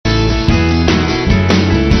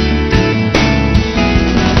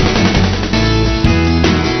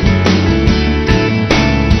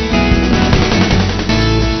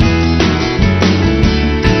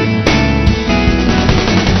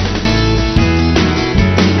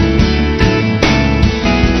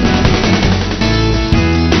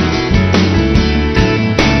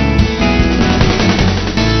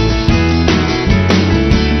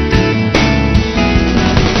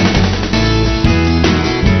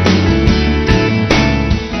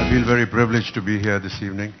privilege to be here this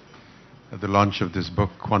evening at the launch of this book,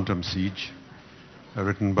 Quantum Siege,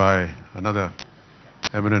 written by another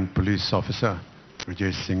eminent police officer,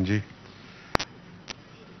 Brijesh Singh ji.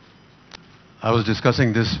 I was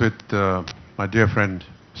discussing this with my dear friend,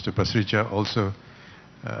 Mr. Pasricha, also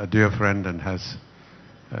a dear friend and has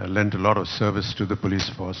lent a lot of service to the police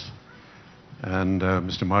force. And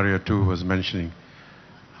Mr. Maria too was mentioning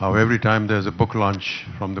how every time there's a book launch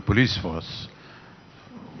from the police force,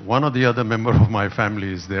 one or the other member of my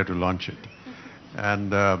family is there to launch it.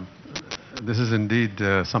 And this is indeed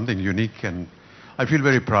something unique, and I feel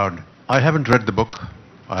very proud. I haven't read the book.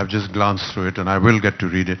 I've just glanced through it, and I will get to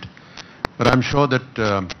read it. But I'm sure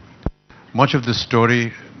that much of the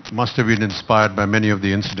story must have been inspired by many of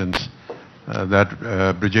the incidents that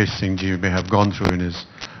Brijesh Singh ji may have gone through in his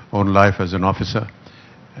own life as an officer,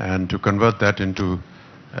 and to convert that into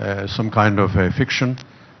some kind of a fiction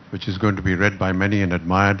which is going to be read by many and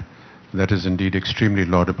admired, that is indeed extremely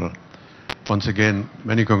laudable. Once again,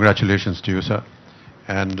 many congratulations to you, sir,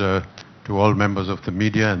 and to all members of the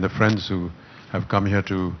media and the friends who have come here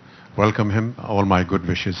to welcome him. All my good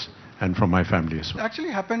wishes, and from my family as well. It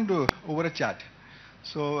actually happened over a chat.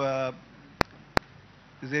 So,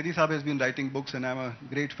 Zaidi Saab has been writing books, and I'm a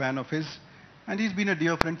great fan of his, and he's been a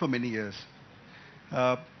dear friend for many years.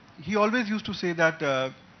 He always used to say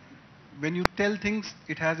that when you tell things,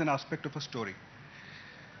 it has an aspect of a story.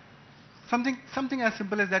 Something as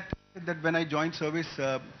simple as that when I joined service,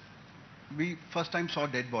 we first time saw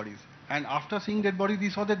dead bodies. And after seeing dead bodies, we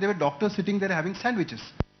saw that there were doctors sitting there having sandwiches.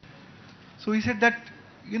 So he said that,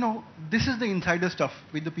 you know, this is the insider stuff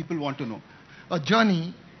which the people want to know. A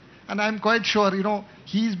journey, and I'm quite sure, you know,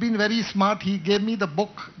 he's been very smart. He gave me the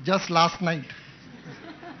book just last night.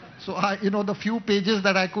 So, you know, the few pages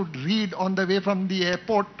that I could read on the way from the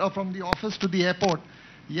airport, or from the office to the airport,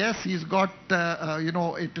 yes, he's got, you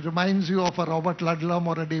know, it reminds you of a Robert Ludlum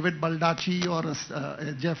or a David Baldacci or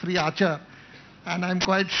a Jeffrey Archer. And I'm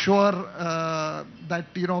quite sure that,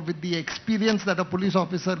 you know, with the experience that a police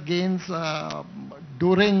officer gains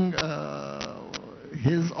during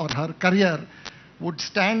his or her career, would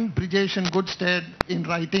stand Brijesh in good stead in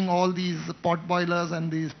writing all these potboilers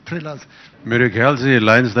and these thrillers. मेरे ख्याल से ये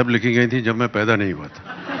lines तब लिखी गई थी जब मैं पैदा नहीं हुआ था.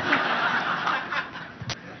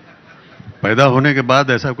 पैदा होने के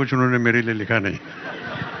बाद ऐसा कुछ उन्होंने मेरे लिए लिखा नहीं.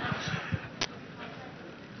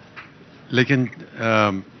 लेकिन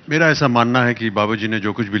मेरा ऐसा मानना है कि बाबूजी ने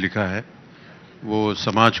जो कुछ भी लिखा है वो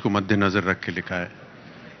समाज को मद्देनजर रख के लिखा है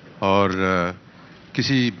और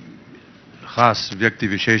किसी खास व्यक्ति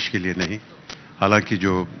विशेष के लिए नहीं. हालांकि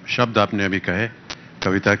जो शब्द आपने अभी कहे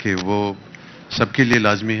कविता के, वो सबके लिए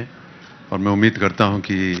लाजमी है और मैं उम्मीद करता हूं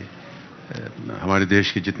कि हमारे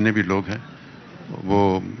देश के जितने भी लोग हैं वो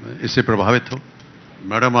इससे प्रभावित हो.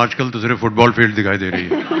 मैडम, आजकल तो सिर्फ फुटबॉल फील्ड दिखाई दे रही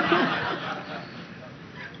है.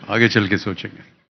 आगे चल के सोचेंगे.